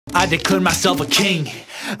I declare myself a king.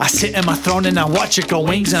 I sit in my throne and I watch it go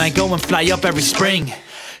wings, and I go and fly up every spring.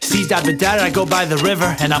 Seized out the data, I go by the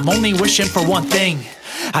river, and I'm only wishing for one thing.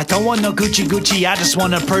 I don't want no Gucci Gucci, I just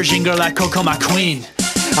want a Persian girl like Coco, my queen.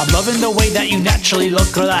 I'm loving the way that you naturally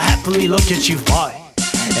look, girl, I happily look at you, boy.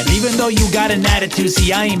 And even though you got an attitude,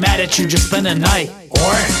 see, I ain't mad at you, just spend a night.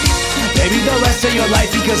 Or maybe the rest of your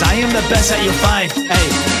life, because I am the best that you'll find. Ay,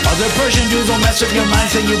 other Persian dudes will mess with your mind,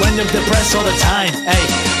 so you end up depressed all the time. Ay,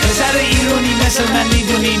 Dokhtareh Irooni مثل من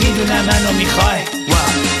میدونی میدونم منو میخوای. Well,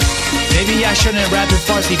 maybe I shouldn't rap in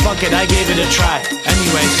Farsi, fuck it, I gave it a try.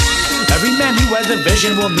 Anyways, every man who has a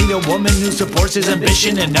vision will need a woman who supports his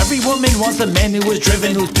ambition. And every woman wants a man who is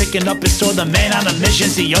driven, who's picking up his sword, the man on a mission.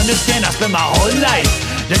 See, you understand, I spent my whole life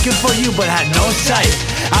looking for you but had no sight.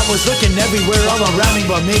 I was looking everywhere all around me,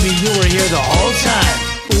 but maybe you were here the whole time.